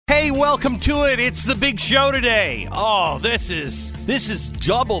Hey, welcome to it. It's the big show today. Oh, this is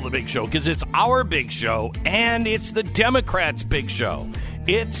double the big show because it's our big show and it's the Democrats' big show.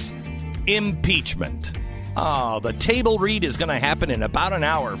 It's impeachment. Oh, the table read is going to happen in about an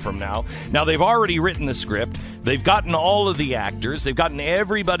hour from now. Now, they've already written the script. They've gotten all of the actors. They've gotten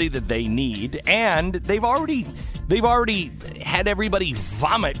everybody that they need. And they've already had everybody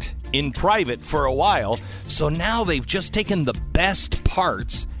vomit in private for a while. So now they've just taken the best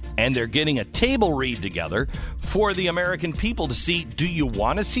parts and they're getting a table read together for the American people to see. Do you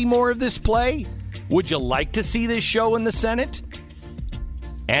want to see more of this play? Would you like to see this show in the Senate?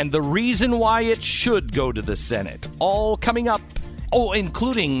 And the reason why it should go to the Senate. All coming up. Oh,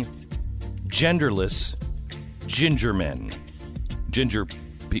 including genderless ginger men. Ginger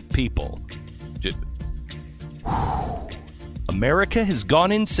people. America has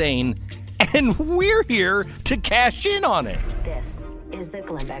gone insane, and we're here to cash in on it. This is the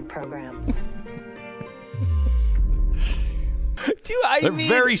Glenn Beck Program. They're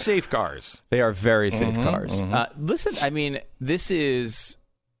very safe cars. They are very safe cars. Listen, I mean, this is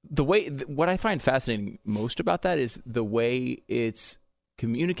the way. What I find fascinating most about that is the way it's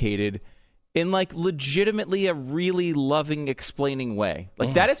communicated in like legitimately a really loving, explaining way.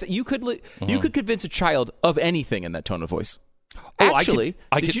 Like that is you could convince a child of anything in that tone of voice. Actually,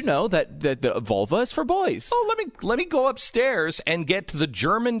 did you know that the vulva is for boys? Oh, let me go upstairs and get to the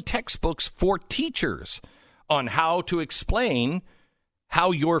German textbooks for teachers on how to explain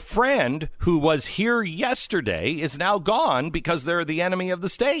how your friend who was here yesterday is now gone because they're the enemy of the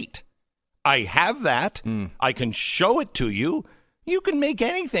state. I have that. I can show it to you. You can make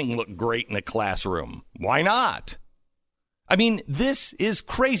anything look great in a classroom. Why not? I mean, this is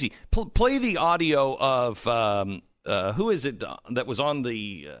crazy. Play the audio of who is it that was on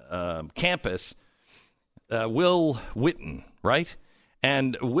the campus? Will Witten, right?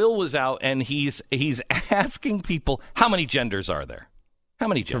 And Will was out, and he's asking people, how many genders are there? How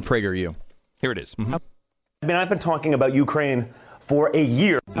many genders? From PragerU. Here it is. I mean, I've been talking about Ukraine for a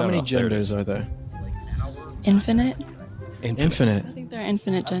year. How many genders are there? Infinite. Infinite. I think there are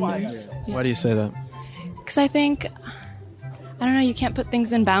infinite genders. Yeah. Why do you say that? Because I think, I don't know, you can't put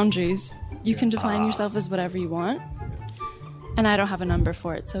things in boundaries. You can define yourself as whatever you want. And I don't have a number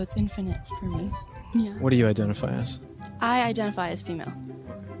for it, so it's infinite for me. Yeah. What do you identify as? I identify as female.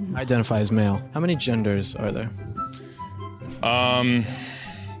 I identify as male. How many genders are there?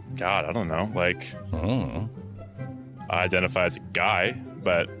 God, I don't know. Like, I identify as a guy,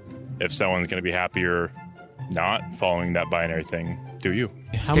 but if someone's going to be happy or not following that binary thing, do you?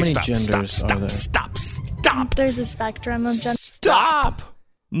 How many genders are there? Stop. There's a spectrum of gender. Stop.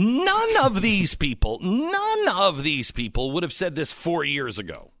 None of these people would have said this 4 years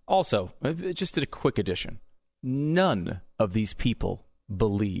ago. Also, just did a quick addition. None of these people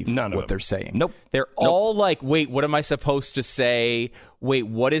believe what they're saying. Nope. They're all like, wait, what am I supposed to say? Wait,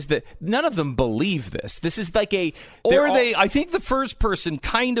 what is the... None of them believe this. This is like a... I think the first person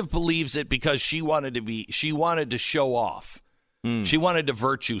kind of believes it because she wanted to show off. She wanted to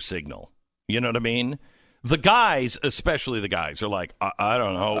virtue signal. You know what I mean? The guys, especially the guys, are like, I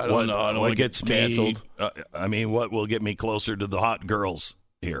don't know. What gets canceled? I mean, what will get me closer to the hot girls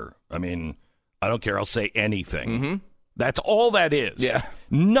here? I mean, I don't care. I'll say anything. That's all that is. Yeah.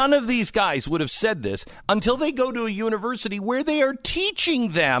 None of these guys would have said this until they go to a university where they are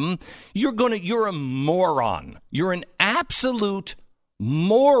teaching them you're a moron. You're an absolute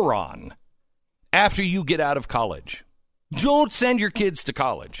moron after you get out of college. Don't send your kids to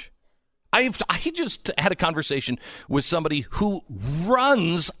college. I just had a conversation with somebody who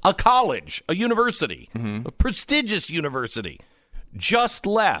runs a college, a university, a prestigious university, just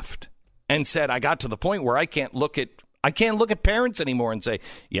left and said, I got to the point where I can't look at parents anymore and say,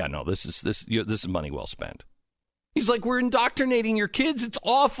 yeah, no, this is money well spent. He's like, we're indoctrinating your kids. It's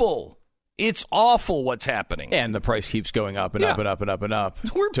awful. It's awful what's happening. And the price keeps going up and up and up and up and up.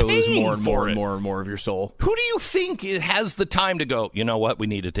 We're to lose paying more and for more it. and more and more of your soul. Who do you think has the time to go, you know what, we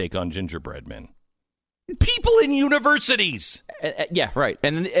need to take on gingerbread men? People in universities. Yeah, right.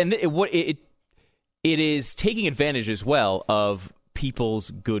 And it is taking advantage as well of people's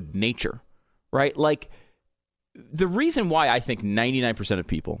good nature, right? Like, the reason why I think 99% of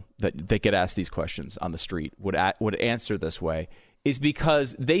people that get asked these questions on the street would answer this way is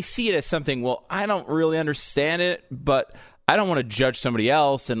because they see it as something, well, I don't really understand it, but I don't want to judge somebody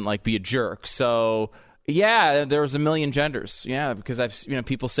else and like be a jerk. So, yeah, there's a million genders. Yeah, because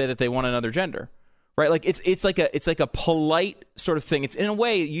people say that they want another gender. Right? Like it's like a polite sort of thing. It's in a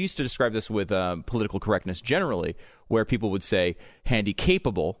way you used to describe this with political correctness generally, where people would say handy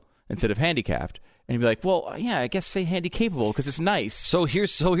capable instead of handicapped. And you'd be like, well, yeah, I guess say handy capable because it's nice. So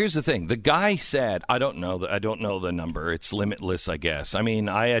here's the thing. The guy said, I don't know the number. It's limitless, I guess. I mean,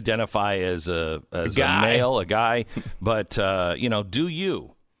 I identify as a male, a guy, but do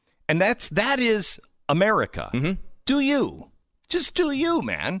you? And that is America. Mm-hmm. Do you? Just do you,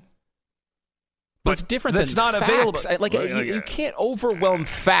 man. But it's different that's than not facts. available. You can't overwhelm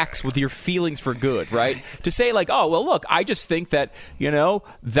facts with your feelings for good, right? To say like, oh, well, look, I just think that,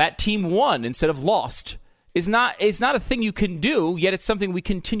 that team won instead of lost is not a thing you can do, yet it's something we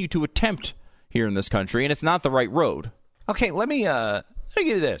continue to attempt here in this country, and it's not the right road. Okay, let me give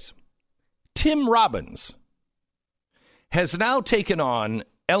you this. Tim Robbins has now taken on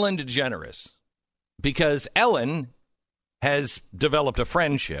Ellen DeGeneres because Ellen has developed a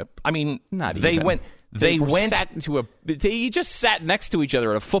friendship. I mean, they just sat next to each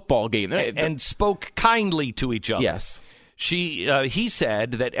other at a football game and spoke kindly to each other. Yes. He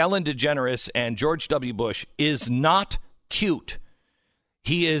said that Ellen DeGeneres and George W. Bush is not cute.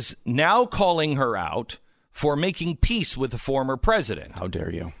 He is now calling her out for making peace with the former president. How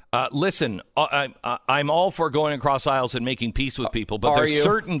dare you? Listen, I'm all for going across aisles and making peace with people, but there's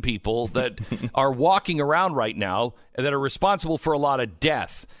certain people that are walking around right now that are responsible for a lot of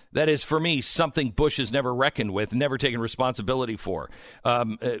death. That is, for me, something Bush has never reckoned with, never taken responsibility for.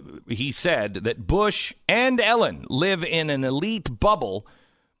 He said that Bush and Ellen live in an elite bubble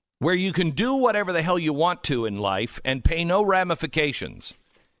where you can do whatever the hell you want to in life and pay no ramifications.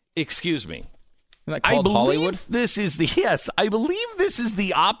 Excuse me. I believe Hollywood? I believe this is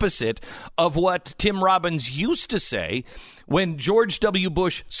the opposite of what Tim Robbins used to say when George W.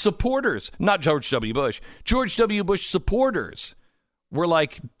 Bush supporters, not George W. Bush, George W. Bush supporters were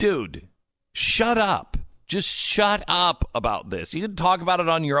like, dude, shut up. Just shut up about this. You can talk about it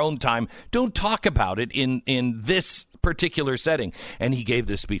on your own time. Don't talk about it in this particular setting. And he gave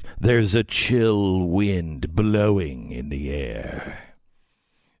this speech. There's a chill wind blowing in the air.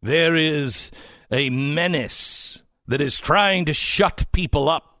 There is a menace that is trying to shut people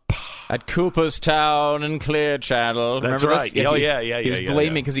up. At Cooperstown and Clear Channel. That's Remember right. This? Yeah, He was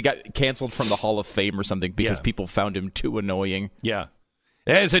blaming because he got canceled from the Hall of Fame or something because people found him too annoying. Yeah.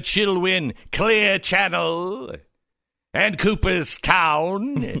 There's a chill wind, Clear Channel, and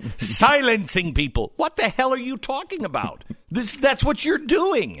Cooperstown, silencing people. What the hell are you talking about? That's what you're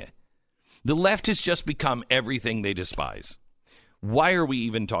doing. The left has just become everything they despise. Why are we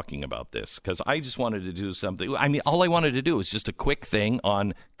even talking about this? Because I just wanted to do something. I mean, all I wanted to do was just a quick thing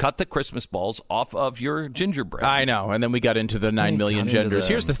on cut the Christmas balls off of your gingerbread. I know. And then we got into the 9 million genders.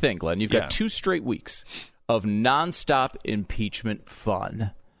 Here's the thing, Glenn. You've got 2 straight weeks of nonstop impeachment fun.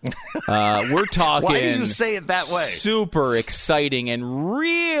 We're talking. Why do you say it that way? Super exciting and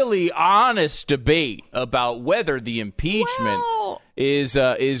really honest debate about whether the impeachment is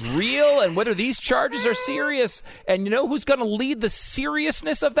real and whether these charges are serious. And you know who's going to lead the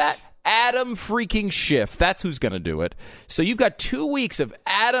seriousness of that? Adam freaking Schiff. That's who's going to do it. So you've got 2 weeks of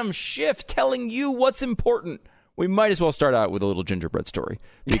Adam Schiff telling you what's important. We might as well start out with a little gingerbread story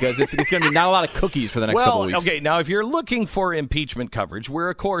because it's going to be not a lot of cookies for the next couple of weeks. Okay, now if you're looking for impeachment coverage,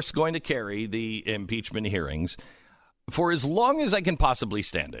 we're, of course, going to carry the impeachment hearings for as long as I can possibly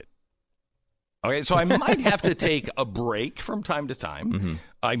stand it. Okay, so I might have to take a break from time to time. Mm-hmm.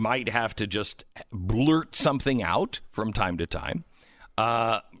 I might have to just blurt something out from time to time.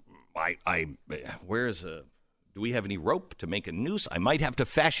 Do we have any rope to make a noose? I might have to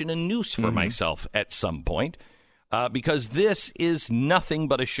fashion a noose for myself at some point. Because this is nothing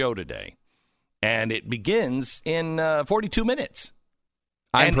but a show today. And it begins in 42 minutes.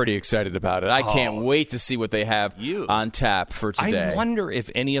 I'm pretty excited about it. I can't wait to see what they have on tap for today. I wonder if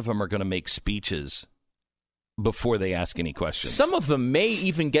any of them are going to make speeches before they ask any questions. Some of them may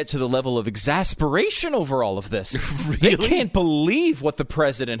even get to the level of exasperation over all of this. Really? They can't believe what the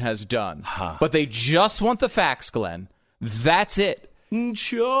president has done. But they just want the facts, Glenn. That's it.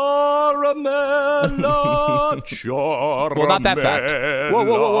 Charamella, charamella. Well, not that fact.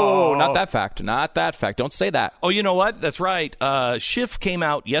 Whoa. Not that fact. Not that fact. Don't say that. Oh, you know what? That's right. Schiff came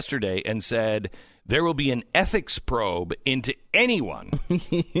out yesterday and said there will be an ethics probe into anyone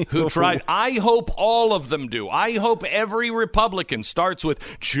who tried. I hope all of them do. I hope every Republican starts with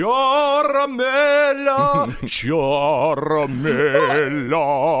charamella,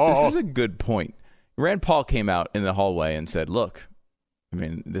 charamella. This is a good point. Rand Paul came out in the hallway and said, look, I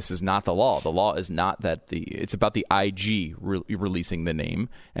mean, this is not the law. The law is not that it's about the IG releasing the name,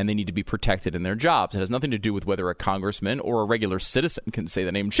 and they need to be protected in their jobs. It has nothing to do with whether a congressman or a regular citizen can say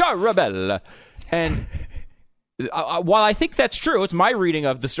the name Charabella. And while I think that's true, it's my reading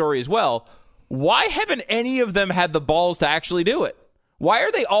of the story as well. Why haven't any of them had the balls to actually do it? Why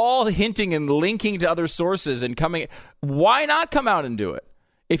are they all hinting and linking to other sources and coming? Why not come out and do it?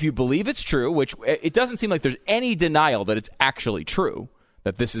 If you believe it's true, which it doesn't seem like there's any denial that it's actually true,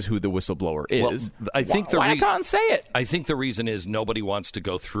 that this is who the whistleblower is. Well, I think why not come out and say it? I think the reason is nobody wants to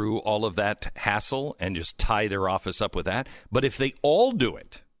go through all of that hassle and just tie their office up with that. But if they all do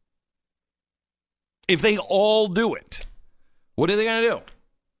it, what are they going to do?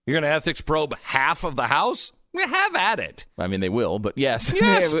 You're going to ethics probe half of the House? Have at it. I mean, they will, but yes.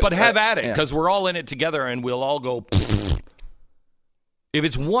 Yes, but have at it, because we're all in it together and we'll all go... If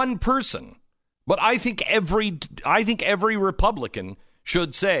it's one person, but I think every Republican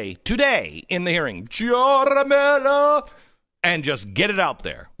should say today in the hearing, Charamella, and just get it out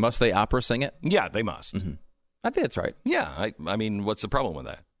there. Must they opera sing it? Yeah, they must. Mm-hmm. I think that's right. Yeah, I mean, what's the problem with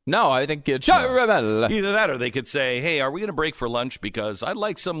that? No, I think Charamella. No. Either that or they could say, hey, are we going to break for lunch because I'd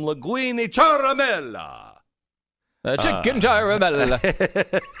like some linguine Charamella. Chicken Charamella.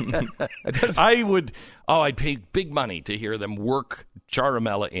 I'd pay big money to hear them work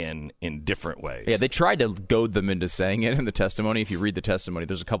Charamella in different ways. Yeah, they tried to goad them into saying it in the testimony. If you read the testimony,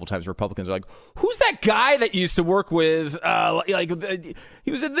 there's a couple times Republicans are like, who's that guy that you used to work with?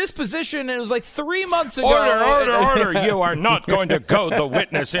 He was in this position, and it was like 3 months ago. Order. You are not going to goad the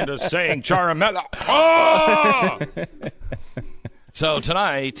witness into saying Charamella. Oh! So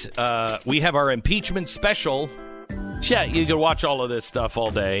tonight, we have our impeachment special. Yeah, you could watch all of this stuff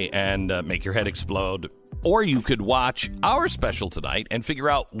all day and make your head explode. Or you could watch our special tonight and figure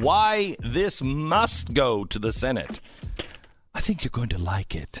out why this must go to the Senate. I think you're going to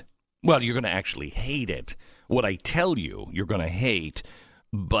like it. Well, you're going to actually hate it. What I tell you, you're going to hate,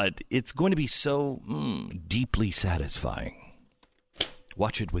 but it's going to be so deeply satisfying.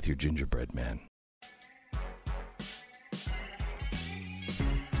 Watch it with your gingerbread man.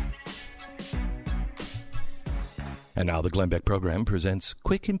 And now the Glenn Beck program presents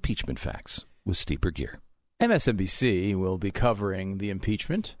Quick Impeachment Facts with Steeper Gear. MSNBC will be covering the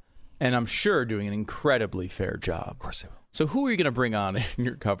impeachment, and I'm sure doing an incredibly fair job. Of course they will. So who are you going to bring on in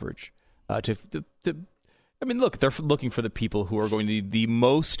your coverage? I mean, look, they're looking for the people who are going to be the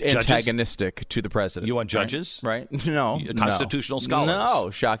most antagonistic to the president. You want judges? Right? No. Constitutional scholars? No,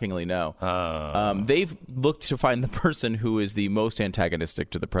 shockingly, no. They've looked to find the person who is the most antagonistic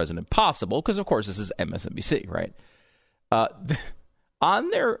to the president possible, because, of course, this is MSNBC, right?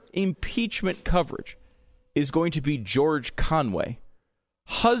 On their impeachment coverage is going to be George Conway,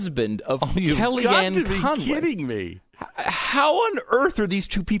 husband of Kellyanne Conway. You've got to be kidding me. How on earth are these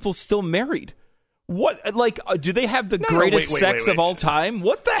two people still married? What, do they have the greatest sex of all time?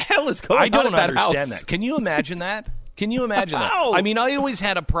 What the hell is going on in that house? I don't understand that. Can you imagine that? That? I mean, I always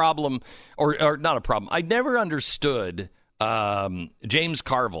had a problem, or not a problem. I never understood James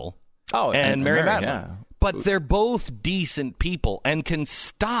Carville and Mary Madeline. Yeah. But they're both decent people and can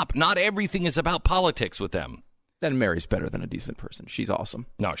stop. Not everything is about politics with them. And Mary's better than a decent person. She's awesome.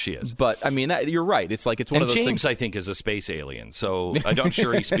 No, she is. But, I mean, you're right. It's like it's one of those James, things. I think, is a space alien, so I'm not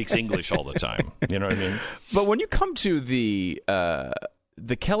sure he speaks English all the time. You know what I mean? But when you come to the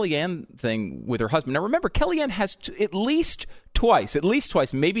Kellyanne thing with her husband, now remember, Kellyanne has at least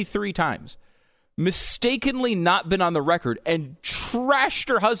twice, maybe 3 times, mistakenly not been on the record and trashed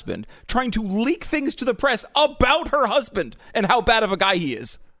her husband, trying to leak things to the press about her husband and how bad of a guy he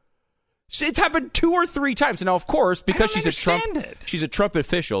is. It's happened 2 or 3 times. And now, of course, because she's a Trump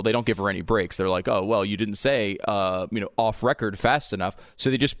official, they don't give her any breaks. They're like, oh, well, you didn't say, off record fast enough.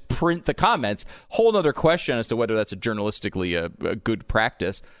 So they just print the comments. Whole other question as to whether that's a journalistically a good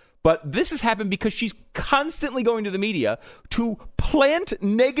practice. But this has happened because she's constantly going to the media to plant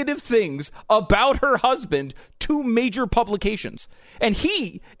negative things about her husband to major publications. And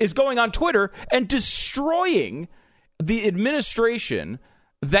he is going on Twitter and destroying the administration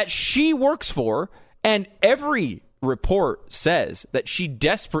that she works for, and every report says that she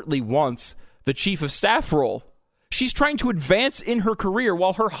desperately wants the chief of staff role. She's trying to advance in her career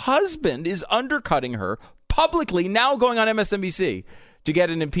while her husband is undercutting her publicly, now going on MSNBC to get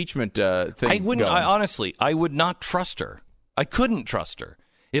an impeachment thing going. Honestly, I would not trust her. I couldn't trust her.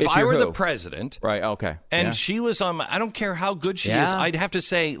 If I were the president, right? Okay, and she was on, I don't care how good she is. I'd have to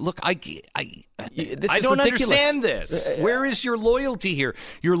say, look, I don't understand this. Where is your loyalty here?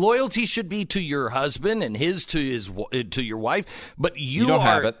 Your loyalty should be to your husband and to your wife. But you don't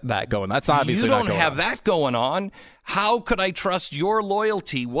have that going. That's obviously you don't have that going on. How could I trust your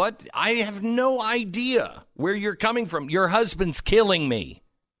loyalty? What? I have no idea where you're coming from. Your husband's killing me.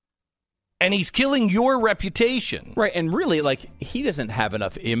 And he's killing your reputation. Right, and really, like, he doesn't have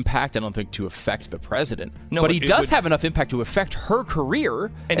enough impact, I don't think, to affect the president. No, but he does would have enough impact to affect her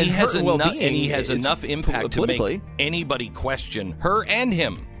career and he has her enough. well-being. And he has enough impact to make anybody question her and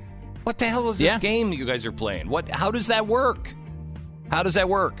him. What the hell is this game that you guys are playing? How does that work? How does that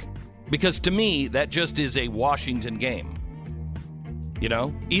work? Because to me, that just is a Washington game. You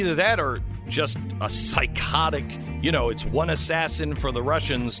know, either that or just a psychotic, it's one assassin for the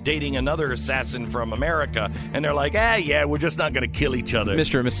Russians dating another assassin from America. And they're like, yeah, we're just not going to kill each other.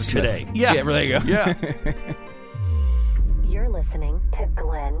 Mr. and Mrs. today. Smith. Yeah, there you go. Yeah. You're listening to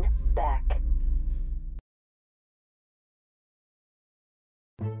Glenn Beck.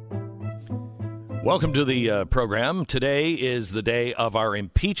 Welcome to the program. Today is the day of our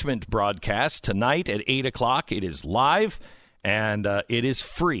impeachment broadcast. Tonight at 8 o'clock, it is live. And it is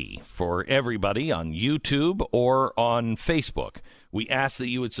free for everybody on YouTube or on Facebook. We ask that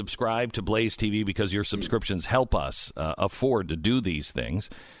you would subscribe to Blaze TV because your subscriptions help us afford to do these things.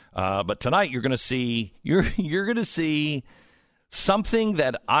 But tonight you're going to see you're going to see something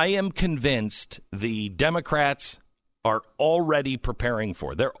that I am convinced the Democrats are already preparing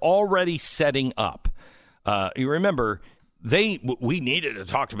for. They're already setting up. You remember. We needed to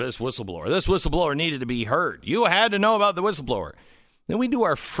talk to this whistleblower. This whistleblower needed to be heard. You had to know about the whistleblower. Then we do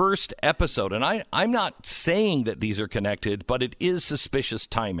our first episode, and I'm not saying that these are connected, but it is suspicious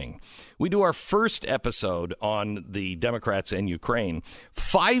timing. We do our first episode on the Democrats and Ukraine.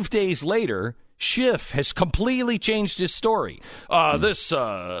 5 days later, Schiff has completely changed his story. This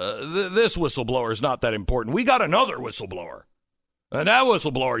whistleblower is not that important. We got another whistleblower. And that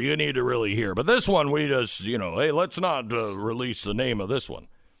whistleblower you need to really hear. But this one, we just, hey, let's not release the name of this one.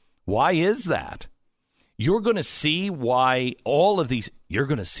 Why is that? You're going to see why all of these, you're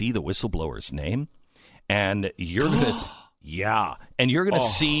going to see the whistleblower's name. And you're going to, and you're going to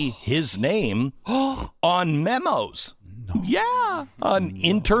see his name on memos. No. Yeah, on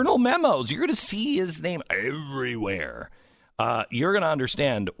internal memos. You're going to see his name everywhere. You're going to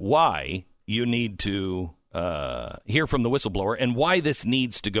understand why you need to hear from the whistleblower and why this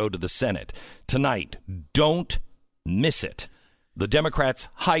needs to go to the Senate tonight. Don't miss it. The Democrats'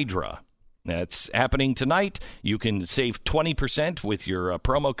 Hydra. That's happening tonight. You can save 20% with your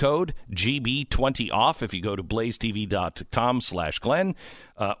promo code GB20OFF if you go to blazetv.com/Glenn,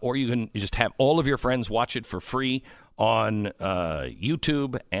 or you can just have all of your friends watch it for free on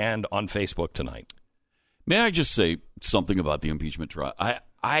YouTube and on Facebook tonight. May I just say something about the impeachment trial?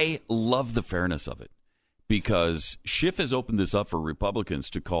 I love the fairness of it. Because Schiff has opened this up for Republicans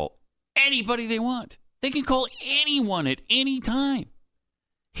to call anybody they want. They can call anyone at any time.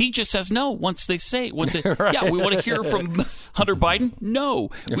 He just says no once they say, right. Yeah, we want to hear from Hunter Biden?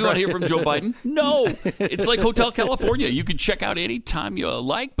 No. We want to hear from Joe Biden? No. It's like Hotel California. You can check out any time you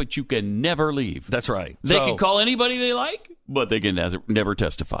like, but you can never leave. That's right. They can call anybody they like, but they can never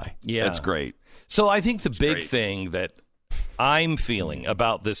testify. Yeah. That's great. So I think the big thing that I'm feeling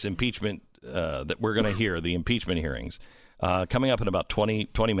about this impeachment that we're going to hear, the impeachment hearings, coming up in about 20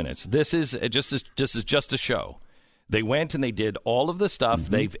 minutes. This is just a show. They went and they did all of the stuff.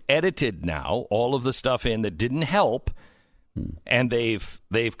 Mm-hmm. They've edited now all of the stuff in that didn't help, and they've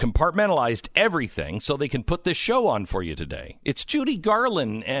compartmentalized everything so they can put this show on for you today. It's Judy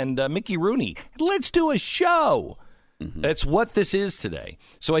Garland and Mickey Rooney. Let's do a show. Mm-hmm. That's what this is today.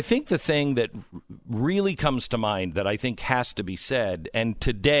 So I think the thing that really comes to mind that I think has to be said, and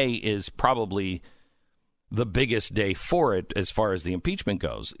today is probably the biggest day for it as far as the impeachment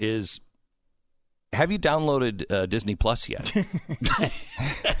goes, is have you downloaded Disney Plus yet?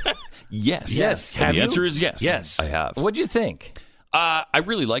 Yes. Yes. And the answer is yes. Yes. I have. What'd you think? I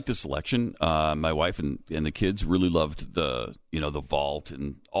really liked the selection. My wife and the kids really loved the Vault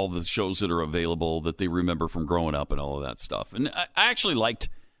and all the shows that are available that they remember from growing up and all of that stuff. And I actually liked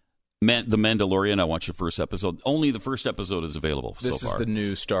The Mandalorian. I watched the first episode. Only the first episode is available so far. This is the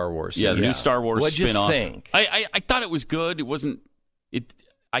new Star Wars. Yeah, the new Star Wars What'd spin-off. What'd you think? I thought it was good. It wasn't.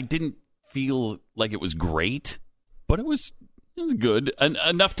 I didn't feel like it was great, but it was good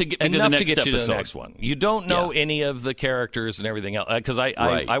enough to get me to the next episode. You to the next one. You don't know any of the characters and everything else because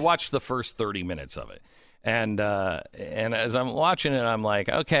I watched the first 30 minutes of it, and as I'm watching it, I'm like,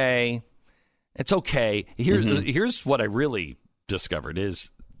 okay, it's okay. Here's what I really discovered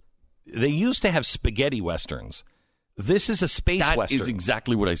is they used to have spaghetti westerns. This is a space western. That is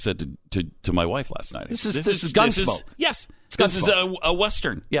exactly what I said to my wife last night. This is Gunsmoke. Yes. This is a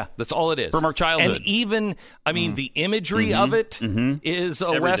western. Yeah, that's all it is. From our childhood. And even, the imagery of it is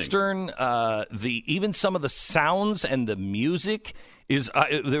a western. Even some of the sounds and the music is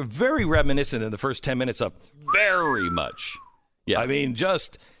they're very reminiscent in the first 10 minutes of. Very much. Yeah. I mean,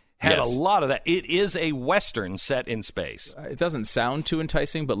 just had Yes. a lot of that. It is a Western set in space. It doesn't sound too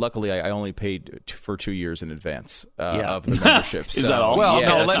enticing, but luckily I only paid for 2 years in advance Yeah. of the membership. Is that all? Well, yeah,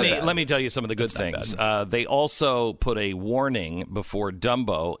 no, that's let not me bad. let me tell you some of the good things. They also put a warning before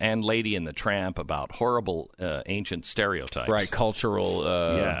Dumbo and Lady and the Tramp about horrible ancient stereotypes. Right, cultural.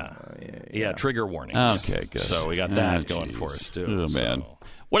 Yeah, trigger warnings. Okay, good. So we got that going for us too. Oh, man. So-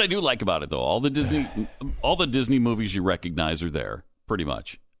 What I do like about it, though, all the Disney movies you recognize are there, pretty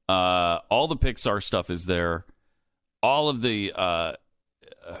much. All the Pixar stuff is there. All of the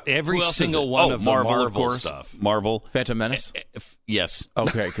Every who else is single it? one of the Marvel, of Marvel course. stuff. Marvel. Phantom Menace. Yes.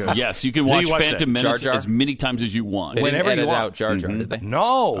 Okay, good. Yes, you can Do watch you watch Phantom that? Menace Jar Jar? as many times as you want. They Whenever didn't you edit want. out Jar Jar, did they?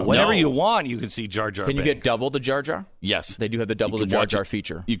 No, whenever No. you want, you can see Jar Jar. Can you Binks. get double the Jar Jar? Yes. They do have the double You the can Jar watch Jar it.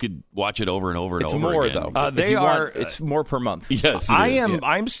 feature. You could watch it over and over and It's over more again. though. They If you are- want, it's more per month. Yes, it I is. am.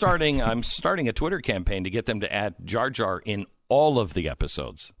 I'm starting a Twitter campaign to get them to add Jar Jar in all of the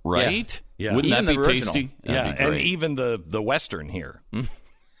episodes. Right? Yeah. Wouldn't Even that be the original. tasty? That'd be and great. even the Western here.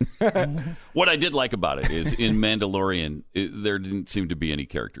 What I did like about it is in Mandalorian, there didn't seem to be any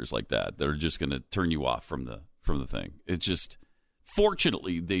characters like that that are just going to turn you off from the thing. It's just,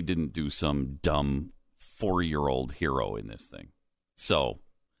 fortunately, they didn't do some dumb 4-year-old hero in this thing. So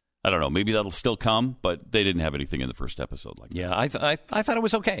I don't know. Maybe that'll still come, but they didn't have anything in the first episode like that. Yeah, I thought it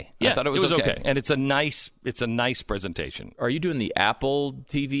was okay. Yeah, I thought it was, it was okay. and it's a nice presentation. Are you doing the Apple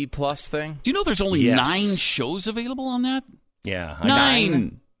TV Plus thing? Do you know there's only Yes. 9 shows available on that? Yeah,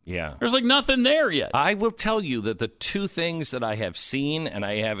 9. Yeah. There's like nothing there yet. I will tell you that the two things that I have seen, and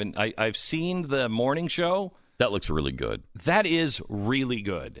I've seen the morning show. That looks really good. That is really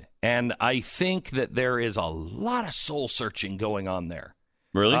good, and I think that there is a lot of soul searching going on there.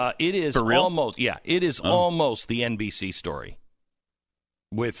 Really? It is For real? almost almost the NBC story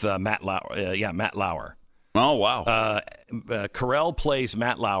with Matt Lauer. Matt Lauer. Oh, wow. Carell plays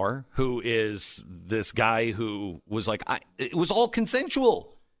Matt Lauer, who is this guy who was like, it was all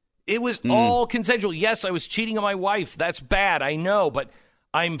consensual. It was all consensual. Yes, I was cheating on my wife. That's bad. I know, but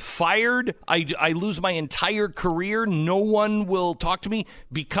I'm fired. I lose my entire career. No one will talk to me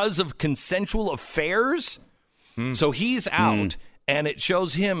because of consensual affairs. So he's out. And it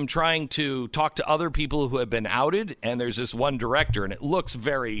shows him trying to talk to other people who have been outed. And there's this one director, and it looks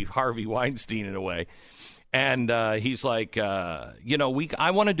very Harvey Weinstein in a way. And he's like,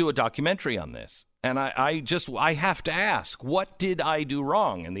 I want to do a documentary on this. And I have to ask, what did I do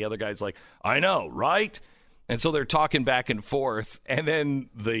wrong? And the other guy's like, I know, right? And so they're talking back and forth. And then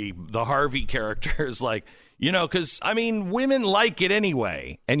the Harvey character is like, because, women like it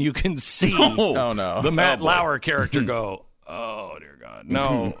anyway. And you can see Oh, no. the Matt Lauer character go, oh, dear God,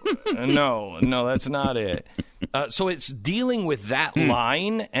 no, no, that's not it. So it's dealing with that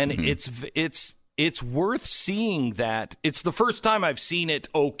line, and it's worth seeing that. It's the first time I've seen it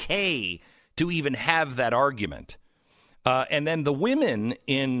okay to even have that argument. And then the women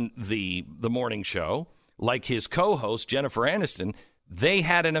in the morning show, like his co-host, Jennifer Aniston, they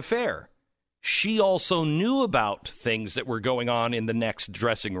had an affair. She also knew about things that were going on in the next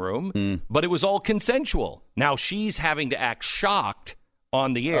dressing room, but it was all consensual. Now she's having to act shocked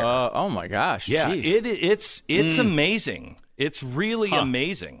on the air. Oh my gosh! Yeah, Jeez. it's amazing. It's really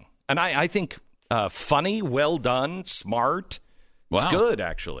amazing, and I think funny, well done, smart. It's Wow. good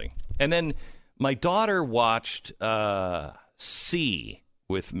actually. And then my daughter watched C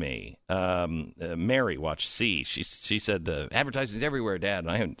with me. Mary watched C. She said advertising's everywhere, Dad,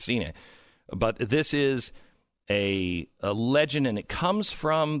 and I haven't seen it. But this is a legend, and it comes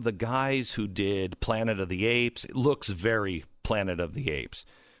from the guys who did Planet of the Apes. It looks very Planet of the Apes.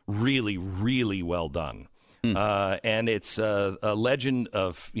 Really, really well done. And it's a legend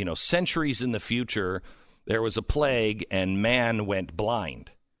of, centuries in the future, there was a plague, and man went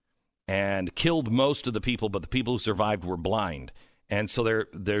blind and killed most of the people, but the people who survived were blind. And so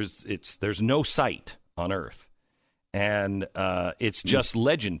there's no sight on Earth. And it's just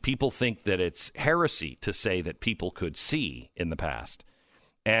legend. People think that it's heresy to say that people could see in the past.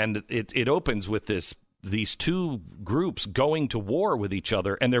 And it opens with these two groups going to war with each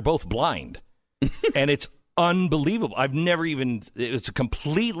other, and they're both blind. And it's unbelievable. It's a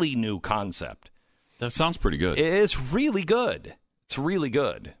completely new concept. That sounds pretty good. It's really good. It's really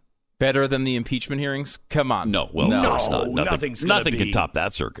good. Better than the impeachment hearings? Come on. No, well, No, of course not. Nothing can top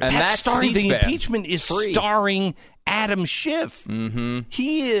that circus. And that's starring the C-SPAN. impeachment is Free. starring Adam Schiff. Mm-hmm.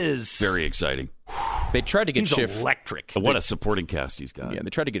 He is Very exciting. They tried to get he's Schiff. electric. What a supporting cast he's got. Yeah,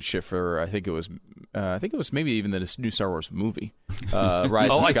 they tried to get Schiff for I think it was maybe even the new Star Wars movie, Rise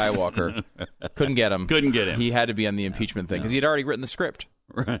of Skywalker. Couldn't get him. Couldn't get him. He had to be on the impeachment thing because he had already written the script.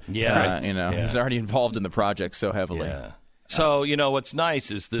 Right. Yeah, He's already involved in the project so heavily. Yeah. So, what's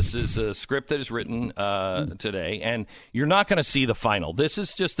nice is this is a script that is written today, and you're not going to see the final. This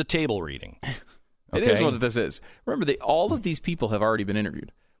is just the table reading. It is what this is. Remember, all of these people have already been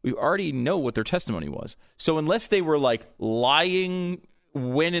interviewed. We already know what their testimony was. So unless they were lying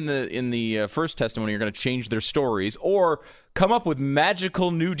when in the first testimony are going to change their stories or come up with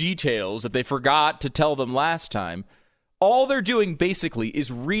magical new details that they forgot to tell them last time, all they're doing basically is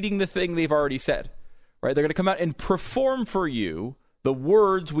reading the thing they've already said. Right? They're going to come out and perform for you the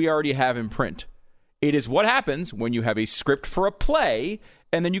words we already have in print. It is what happens when you have a script for a play,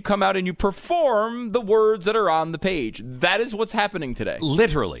 and then you come out and you perform the words that are on the page. That is what's happening today.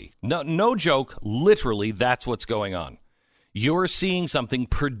 Literally. No joke. Literally, that's what's going on. You're seeing something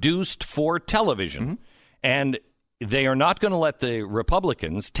produced for television, and they are not going to let the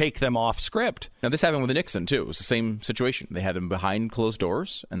Republicans take them off script. Now, this happened with Nixon, too. It was the same situation. They had him behind closed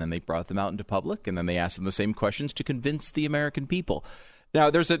doors, and then they brought them out into public, and then they asked them the same questions to convince the American people. Now,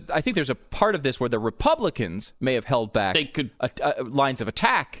 I think there's a part of this where the Republicans may have held back lines of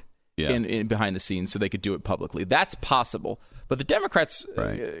attack in behind the scenes so they could do it publicly. That's possible. But the Democrats,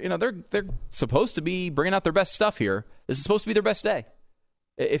 they're supposed to be bringing out their best stuff here. This is supposed to be their best day.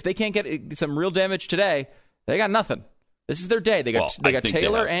 If they can't get some real damage today, they got nothing. This is their day. They got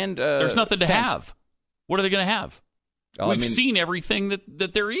Taylor and there's nothing to Pence. have. What are they going to have? We've seen everything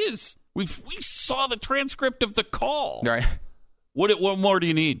that there is. We saw the transcript of the call. Right. What more do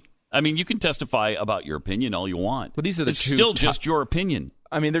you need? I mean, you can testify about your opinion all you want. But these are it's still just your opinion.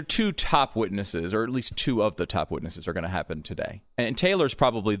 I mean, they're two top witnesses, or at least two of the top witnesses are going to happen today. And Taylor's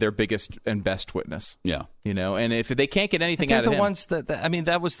probably their biggest and best witness. Yeah. And if they can't get anything out of him. Ones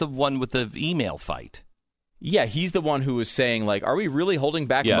that was the one with the email fight. Yeah, he's the one who was saying, are we really holding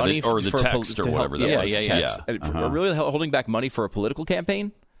back money or the text or whatever that was? Yeah. Are we really holding back money for a political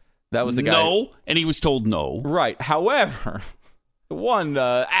campaign? That was the guy. No, and he was told no. Right. However, one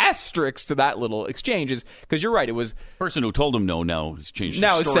asterisk to that little exchange is, because you're right, it was... The person who told him no now has changed his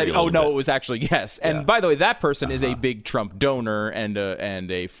now story said, a little bit. It was actually yes. And by the way, that person is a big Trump donor and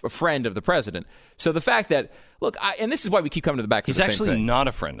a friend of the president. So the fact that, look, and this is why we keep coming to the back to the same thing. He's actually not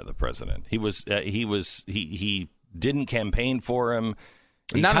a friend of the president. He didn't campaign for him.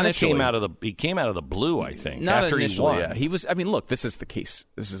 He kind of came out of the blue, I think, not after initially, he won. Yeah. He was. I mean, look, this is the case.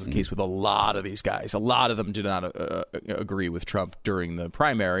 This is the case with a lot of these guys. A lot of them did not agree with Trump during the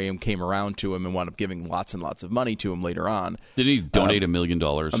primary and came around to him and wound up giving lots and lots of money to him later on. Did he donate $1 million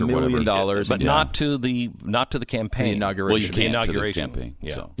or whatever? $1 million, but not to the campaign. The inauguration. Well, you can't inauguration. to the campaign.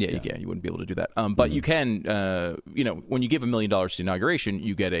 Yeah. So. Yeah, you wouldn't be able to do that. But you can. When you give $1 million to inauguration,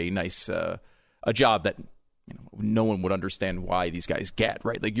 you get a nice a job that. No one would understand why these guys get,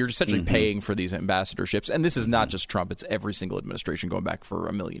 right? You're essentially paying for these ambassadorships. And this is not just Trump. It's every single administration going back for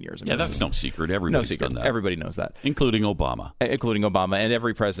a million years. That's no secret. Everybody's done that. Everybody knows that. Including Obama. And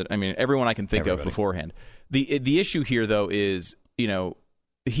every president. I mean, everyone I can think of beforehand. The issue here, though, is,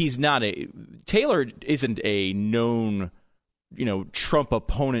 he's not Taylor isn't a known, Trump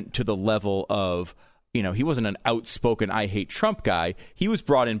opponent to the level of, he wasn't an outspoken I hate Trump guy. He was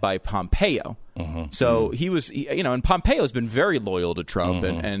brought in by Pompeo. So he was, and Pompeo's been very loyal to Trump,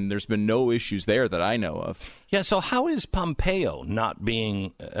 and there's been no issues there that I know of. Yeah, so how is Pompeo not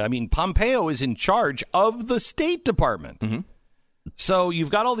being, Pompeo is in charge of the State Department. So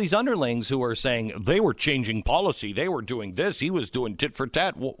you've got all these underlings who are saying they were changing policy, they were doing this, he was doing tit for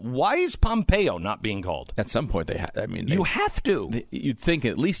tat. Well, why is Pompeo not being called? At some point, you have to. You'd think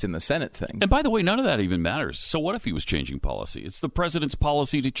at least in the Senate thing. And by the way, none of that even matters. So what if he was changing policy? It's the president's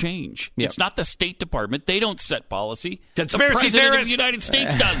policy to change. Yep. It's not the State Department. They don't set policy. Conspiracy the president theorist of the United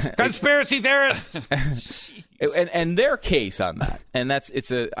States does. Conspiracy theorist. and their case on that, and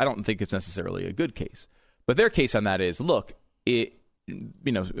I don't think it's necessarily a good case, but their case on that is, look,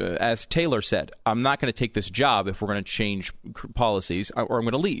 as Taylor said, I'm not going to take this job if we're going to change policies, or I'm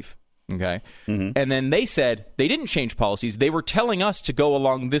going to leave. Okay. And then they said they didn't change policies. They were telling us to go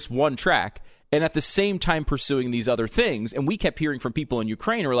along this one track and at the same time pursuing these other things. And we kept hearing from people in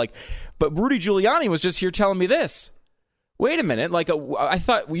Ukraine who were like, but Rudy Giuliani was just here telling me this. Wait a minute. I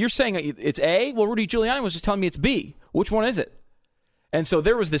thought you're saying it's A? Well, Rudy Giuliani was just telling me it's B. Which one is it? And so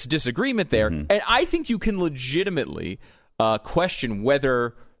there was this disagreement there. And I think you can legitimately question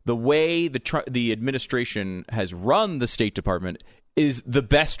whether the way the administration has run the State Department is the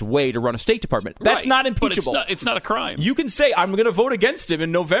best way to run a State Department. That's not impeachable. But it's not a crime. You can say, I'm going to vote against him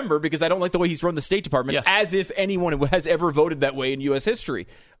in November because I don't like the way he's run the State Department, as if anyone has ever voted that way in U.S. history.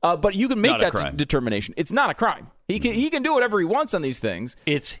 But you can make that determination. It's not a crime. He can do whatever he wants on these things.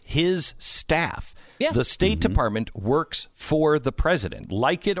 It's his staff. Yeah. The State Department works for the president.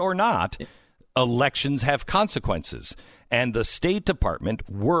 Like it or not, elections have consequences, and the State Department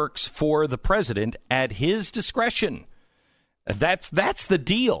works for the president at his discretion. That's the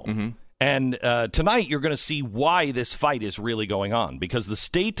deal. Mm-hmm. And tonight you're going to see why this fight is really going on, because the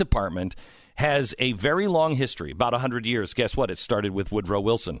State Department has a very long history, about 100 years. Guess what? It started with Woodrow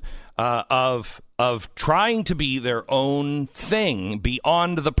Wilson, of trying to be their own thing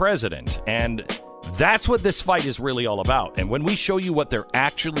beyond the president. And that's what this fight is really all about. And when we show you what they're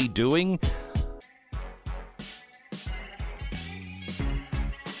actually doing,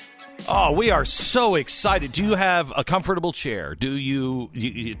 oh, we are so excited. Do you have a comfortable chair? Do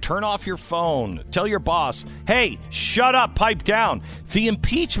you turn off your phone? Tell your boss, hey, shut up, pipe down. The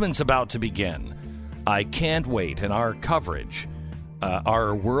impeachment's about to begin. I can't wait. And our coverage,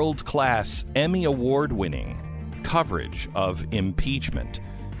 our world-class Emmy Award-winning coverage of impeachment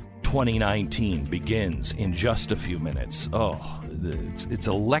 2019 begins in just a few minutes. Oh, it's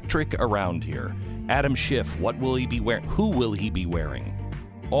electric around here. Adam Schiff, what will he be wearing? Who will he be wearing?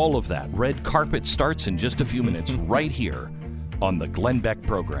 All of that. Red carpet starts in just a few minutes right here on the Glenn Beck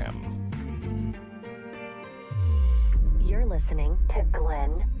program. You're listening to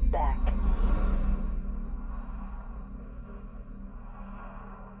Glenn Beck.